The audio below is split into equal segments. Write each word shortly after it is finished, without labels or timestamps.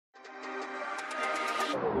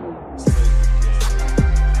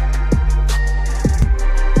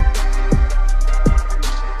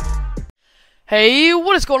Hey,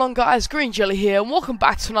 what is going on, guys? Green Jelly here, and welcome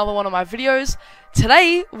back to another one of my videos.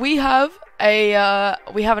 Today we have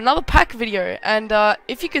another pack video, and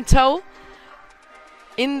if you can tell,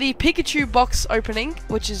 in the Pikachu box opening,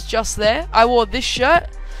 which is just there, I wore this shirt,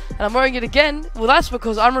 and I'm wearing it again. Well, that's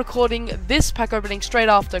because I'm recording this pack opening straight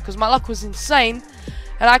after, because my luck was insane,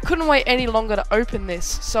 and I couldn't wait any longer to open this.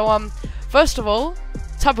 So, first of all,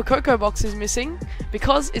 Tapu Koko box is missing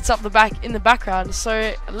because it's up the back in the background.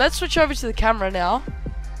 So let's switch over to the camera now.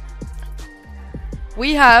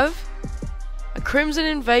 We have a Crimson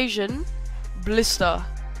Invasion Blister,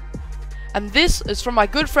 and this is from my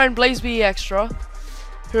good friend Blaze Extra,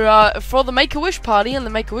 who for the Make-A-Wish party and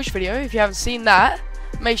the Make-A-Wish video. If you haven't seen that,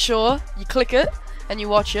 make sure you click it and you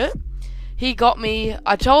watch it. He got me,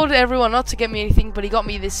 I told everyone not to get me anything, but he got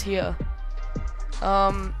me this here.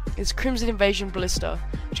 It's Crimson Invasion Blister,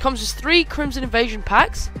 which comes with 3 Crimson Invasion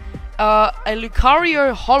packs, a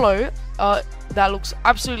Lucario Holo that looks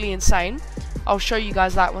absolutely insane. I'll show you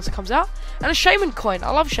guys that once it comes out, and a Shaman coin. I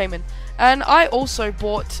love Shaman. And I also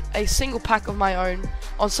bought a single pack of my own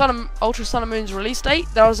on Ultra Sun and Moon's release date.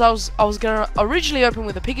 That I was gonna originally open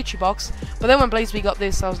with a Pikachu box, but then when BlazeB got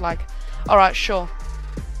this, I was like, alright, sure.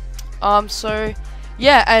 So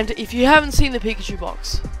yeah, and if you haven't seen the Pikachu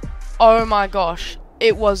box, oh my gosh,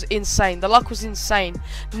 it was insane. The luck was insane.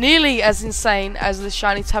 Nearly as insane as the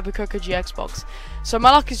shiny Tapu Koko GX box. So my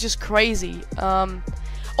luck is just crazy.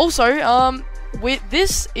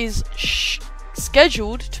 This is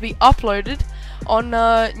scheduled to be uploaded on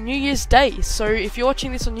New Year's Day. So if you're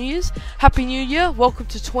watching this on New Year's, Happy New Year. Welcome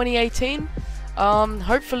to 2018.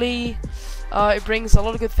 Hopefully it brings a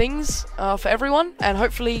lot of good things for everyone. And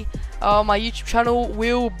hopefully my YouTube channel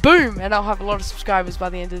will boom and I'll have a lot of subscribers by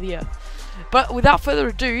the end of the year. But without further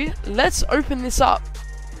ado, let's open this up.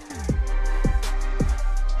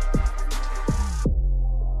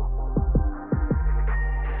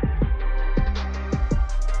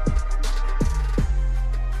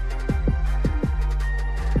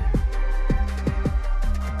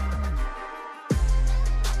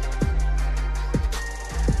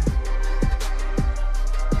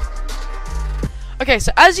 Okay,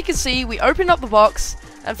 so as you can see, we opened up the box,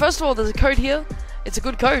 and first of all, there's a code here. It's a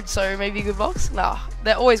good code, so maybe a good box. Nah,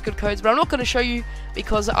 they're always good codes, but I'm not going to show you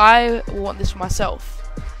because I want this for myself.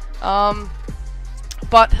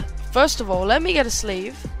 But first of all, let me get a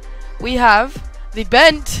sleeve. We have the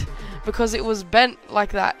bent, because it was bent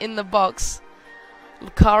like that in the box,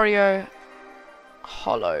 Lucario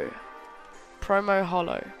Holo, promo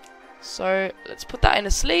Holo. So let's put that in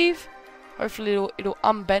a sleeve. Hopefully it'll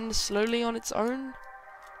unbend slowly on its own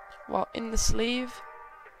while in the sleeve.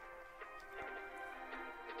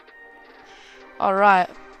 Alright,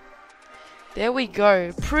 there we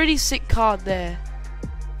go. Pretty sick card there.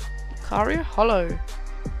 Lucario Holo.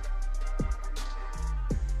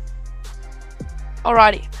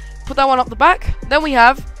 Alrighty, put that one up the back. Then we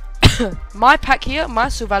have my pack here, my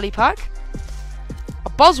Silvally pack, a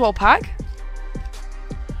Buzzwole pack,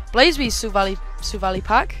 BlazeB's Silvally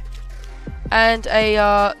pack, and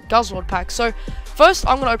a Guzzlord pack. So first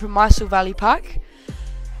I'm gonna open my Silvally pack.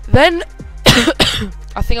 Then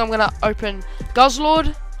I think I'm gonna open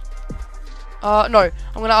Guzzlord. No,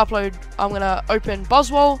 I'm gonna open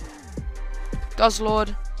Buzzwole,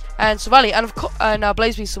 Guzzlord, and Silvally, and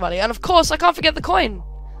BlazeB Silvally, and of course I can't forget the coin,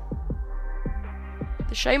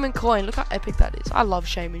 the Shaman coin. Look how epic that is. I love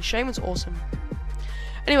Shaman. Shaman's awesome.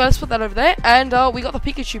 Anyway, let's put that over there, and we got the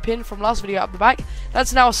Pikachu pin from last video up the back.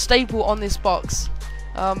 That's now a staple on this box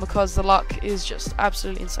because the luck is just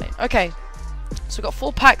absolutely insane. Okay, so we've got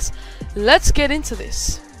 4 packs. Let's get into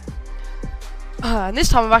this. And this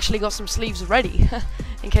time I've actually got some sleeves ready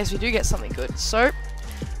in case we do get something good. So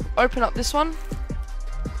open up this one.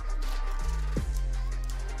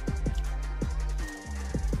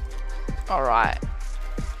 Alright.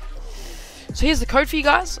 So here's the code for you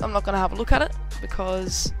guys. I'm not going to have a look at it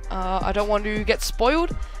because I don't want to get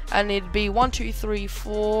spoiled. And it'd be 1, 2, 3,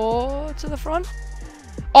 4 to the front.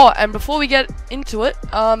 Oh, and before we get into it,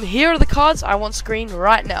 here are the cards I want screen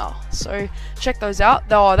right now. So check those out.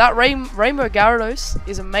 Oh, that Rainbow Gyarados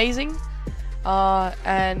is amazing.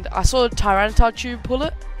 And I saw Tyranitar Tube pull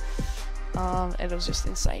it. And it was just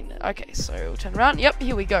insane. Okay, so we'll turn around. Yep,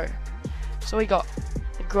 here we go. So we got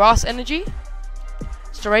the Grass Energy.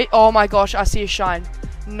 Straight. Oh my gosh, I see a shine.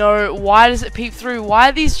 No, why does it peep through? Why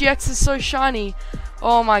are these GXs so shiny?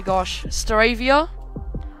 Oh my gosh. Staravia,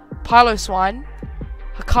 Piloswine,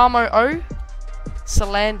 Hakamo O,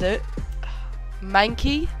 Salandit,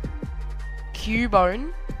 Mankey,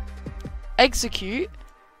 Cubone, Execute,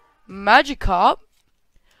 Magikarp,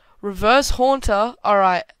 Reverse Haunter.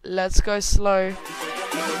 Alright, let's go slow.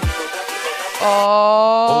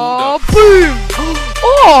 Oh, boom!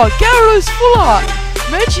 Oh, Gyarados full art!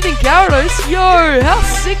 Mentioning Gyarados, yo, how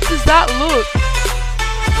sick does that look?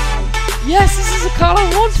 Yes, this is a card I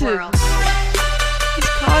wanted! This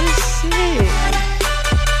card is sick!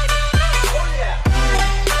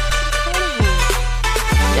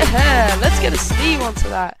 Yeah, let's get a Steam onto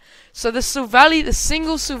that. So the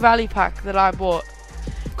single Silvally pack that I bought,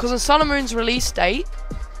 because on Sun and Moon's release date,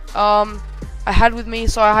 I had with me,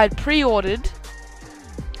 so I had pre-ordered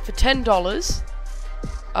for $10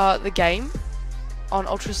 the game on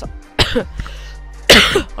on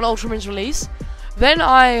Ultra Moon's release. Then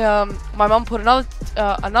my mum put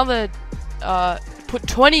put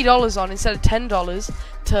 $20 on instead of $10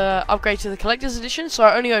 to upgrade to the collector's edition. So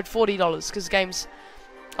I only owed $40 because the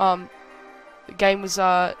game was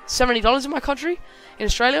 $70 in my country, in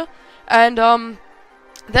Australia, and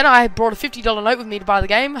then I brought a $50 note with me to buy the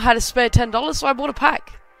game. I had a spare $10, so I bought a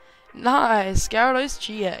pack. Nice, Gyarados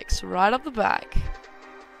GX, right up the back.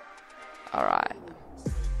 Alright.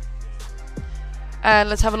 And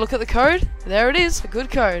let's have a look at the code. There it is, a good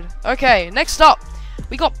code. Okay, next up,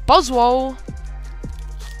 we got Buzzwole.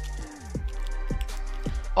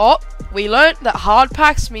 Oh, we learnt that hard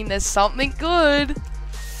packs mean there's something good.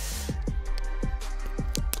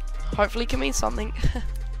 Hopefully it can mean something.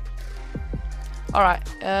 Alright,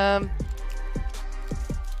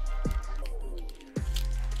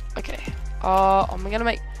 okay. I'm gonna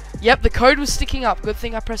make... Yep, the code was sticking up. Good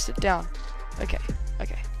thing I pressed it down. Okay,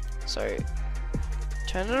 okay. So,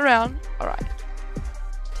 turn it around. Alright.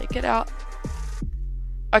 Take it out.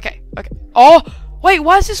 Okay, okay. Oh! Wait,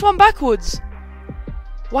 why is this one backwards?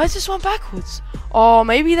 Why is this one backwards? Oh,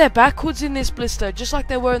 maybe they're backwards in this blister, just like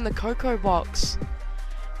they were in the Cocoa box.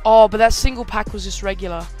 Oh, but that single pack was just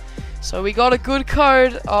regular. So we got a good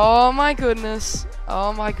code. Oh my goodness.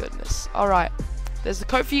 Oh my goodness. Alright. There's the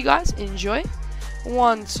code for you guys. Enjoy.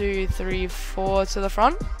 1, 2, 3, 4 to the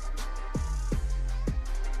front.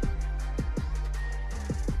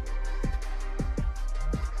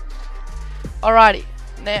 Alrighty.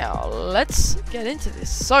 Now, let's get into this.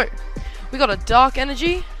 So, we got a Dark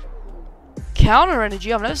Energy. Counter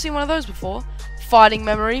Energy. I've never seen one of those before. Fighting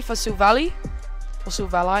Memory for Silvally. Or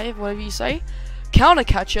Silvally, whatever you say. Counter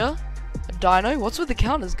Catcher. A Dino. What's with the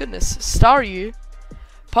counters? Goodness. Staryu.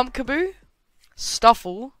 Pumpkaboo.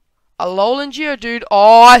 Stuffle. A Alolan Geodude.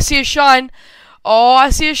 Oh, I see a shine. Oh,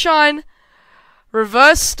 I see a shine.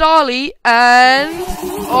 Reverse Starly. And...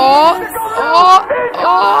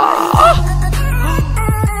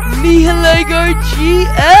 Nihilego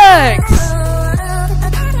GX.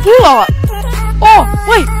 Full art. Oh,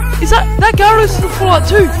 wait. Is that Gyarados is the full art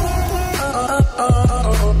too?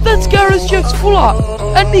 That's Gyarados GX full art.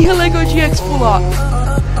 And Nihilego GX full art.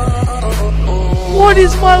 What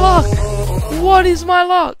is my luck? What is my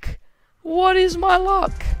luck? What is my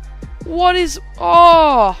luck? What is...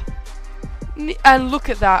 Oh! And look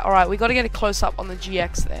at that. Alright, we got to get a close-up on the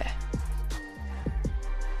GX there.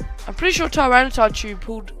 I'm pretty sure Tyranitar Tube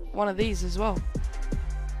pulled one of these as well.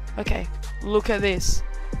 Okay, look at this.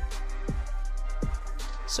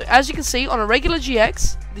 So as you can see, on a regular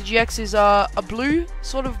GX, the GX is a blue,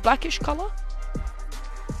 sort of blackish color.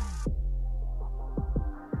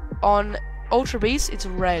 On Ultra Beast, it's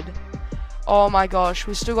red. Oh my gosh,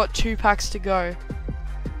 we've still got 2 packs to go.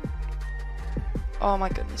 Oh my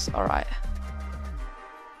goodness, alright.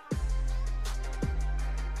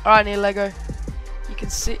 Alright, Nihilego. You can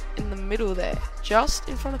sit in the middle there, just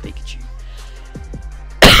in front of Pikachu.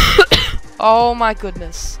 Oh my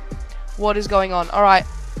goodness. What is going on? Alright.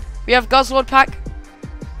 We have Guzzlord pack.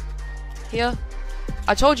 Here.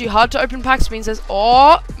 I told you, hard to open packs means there's...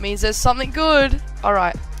 Oh! Means there's something good.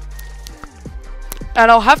 Alright. And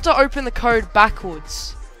I'll have to open the code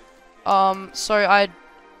backwards. So I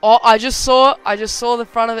just saw the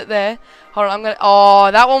front of it there. Hold on, I'm gonna... Oh,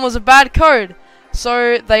 that one was a bad code.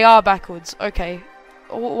 So they are backwards. Okay.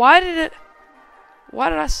 Why did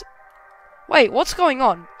I... Wait, what's going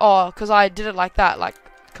on? Oh, because I did it like that. Like,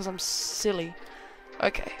 because I'm silly.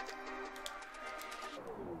 Okay.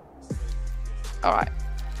 Alright.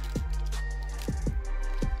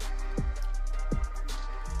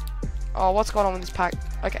 Oh, what's going on with this pack?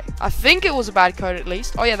 Okay. I think it was a bad code at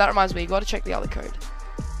least. Oh yeah, that reminds me. You gotta check the other code.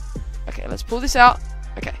 Okay, let's pull this out.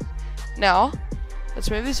 Okay. Now,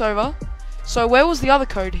 let's move this over. So where was the other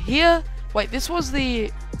code? Here. Wait, this was the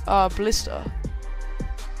Blister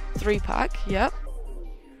 3-pack. Yep.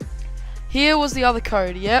 Here was the other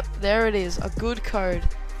code. Yep, there it is. A good code.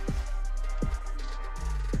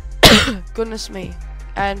 Goodness me.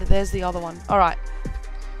 And there's the other one. Alright.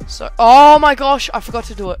 So, oh my gosh, I forgot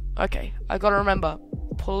to do it. Okay, I gotta remember.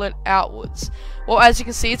 Pull it outwards. Well, as you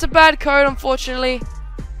can see, it's a bad code, unfortunately.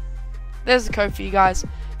 There's the code for you guys.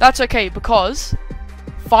 That's okay, because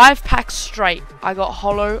 5 packs straight, I got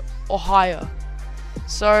hollow or higher.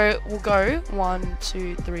 So, we'll go 1,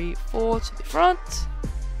 2, 3, 4 to the front.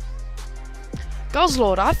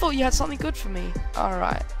 Guzzlord, I thought you had something good for me.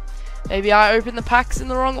 Alright. Maybe I opened the packs in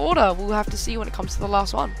the wrong order. We'll have to see when it comes to the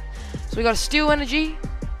last one. So we got a Steel Energy,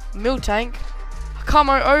 Miltank,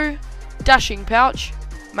 Hakamo O, Dashing Pouch,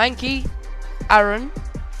 Mankey, Aaron,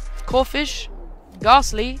 Corfish,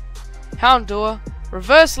 Ghastly, Houndour,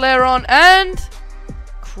 Reverse Lairon, and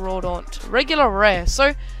Crawdaunt. Regular rare.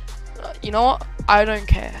 So, you know what? I don't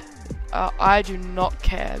care. I do not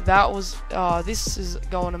care. That was... this is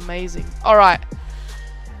going amazing. Alright.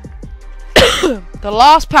 The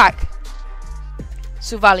last pack.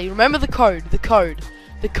 Silvally, remember the code. The code.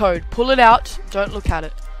 The code. Pull it out. Don't look at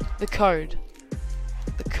it. The code.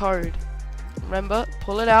 The code. Remember,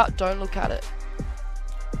 pull it out. Don't look at it.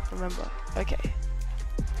 Remember. Okay.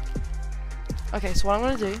 Okay, so what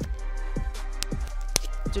I'm going to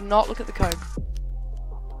do not look at the code.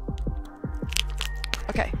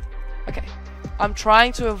 Okay. Okay. I'm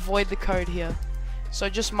trying to avoid the code here. So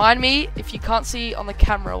just mind me if you can't see on the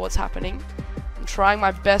camera what's happening. I'm trying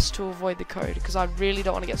my best to avoid the code because I really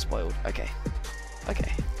don't want to get spoiled. Okay.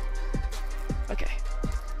 Okay. Okay.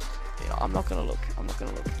 You know, I'm not gonna look. I'm not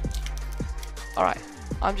gonna look. Alright.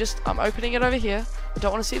 I'm opening it over here. I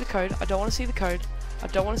don't want to see the code. I don't want to see the code. I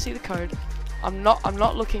don't want to see the code. I'm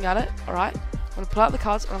not looking at it. Alright. I'm gonna pull out the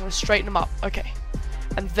cards and I'm gonna straighten them up. Okay.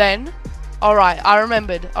 And then, alright, I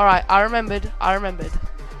remembered. Alright, I remembered.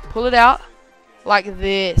 Pull it out like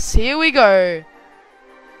this. Here we go.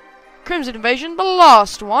 Crimson Invasion, the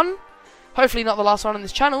last one. Hopefully not the last one on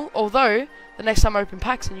this channel, although the next time I open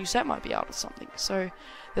packs, a new set might be out or something. So,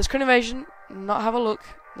 there's Crimson Invasion. Not have a look.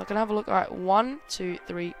 Not gonna have a look. Alright, 1, 2,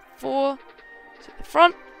 3, 4. To the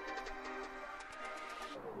front.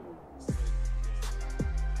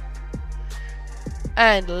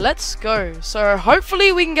 And let's go. So,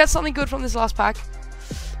 hopefully we can get something good from this last pack.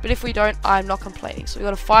 But if we don't, I'm not complaining. So, we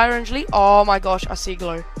got a Fire Angeli. Oh my gosh, I see a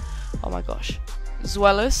glow. Oh my gosh.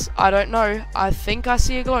 Zweilous, I don't know. I think I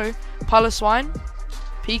see a glow. Piloswine,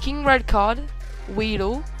 Peking Red Card,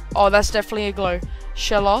 Weedle. Oh, that's definitely a glow.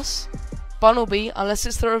 Shellos, Bunnelby, unless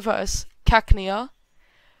it's the reverse. Cacnea,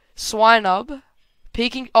 Swinub,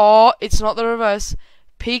 Peking. Oh, it's not the reverse.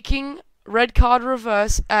 Peking Red Card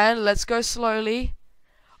reverse, and let's go slowly.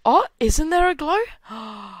 Oh, isn't there a glow?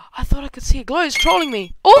 I thought I could see a glow. It's trolling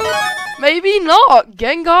me. Oh, maybe not.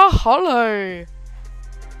 Gengar Hollow.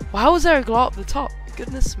 Why was there a glow up the top?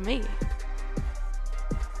 Goodness me.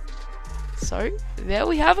 So, there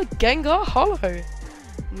we have a Gengar Hollow.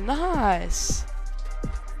 Nice.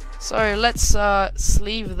 So, let's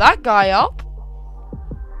sleeve that guy up.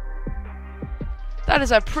 That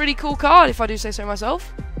is a pretty cool card, if I do say so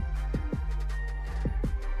myself.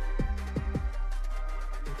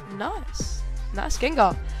 Nice. Nice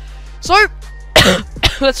Gengar. So,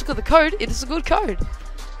 let's look at the code. It is a good code.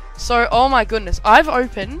 So, oh my goodness, I've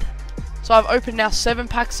opened now 7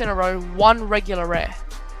 packs in a row, 1 regular rare,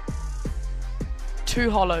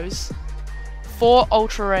 2 hollows, 4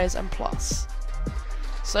 ultra rares and plus.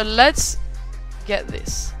 So let's get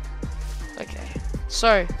this. Okay,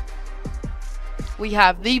 so we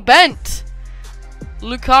have the bent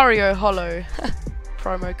Lucario hollow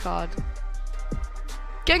promo card,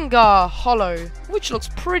 Gengar hollow, which looks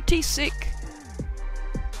pretty sick.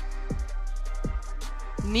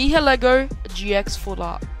 Nihilego GX full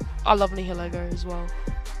art. I love Nihilego as well.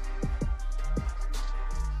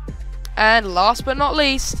 And last but not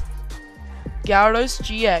least, Gyarados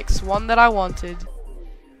GX, one that I wanted.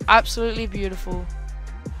 Absolutely beautiful.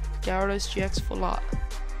 Gyarados GX full art.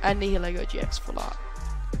 And Nihilego GX full art.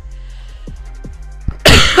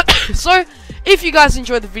 So, if you guys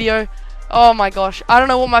enjoyed the video, oh my gosh, I don't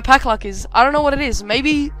know what my pack luck is. I don't know what it is.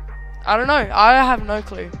 Maybe, I don't know. I have no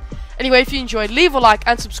clue. Anyway, if you enjoyed, leave a like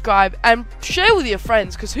and subscribe and share with your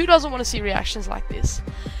friends, because who doesn't want to see reactions like this?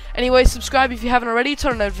 Anyway, subscribe if you haven't already,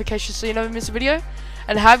 turn on notifications so you never miss a video,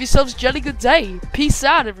 and have yourselves a jolly good day. Peace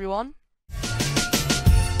out, everyone.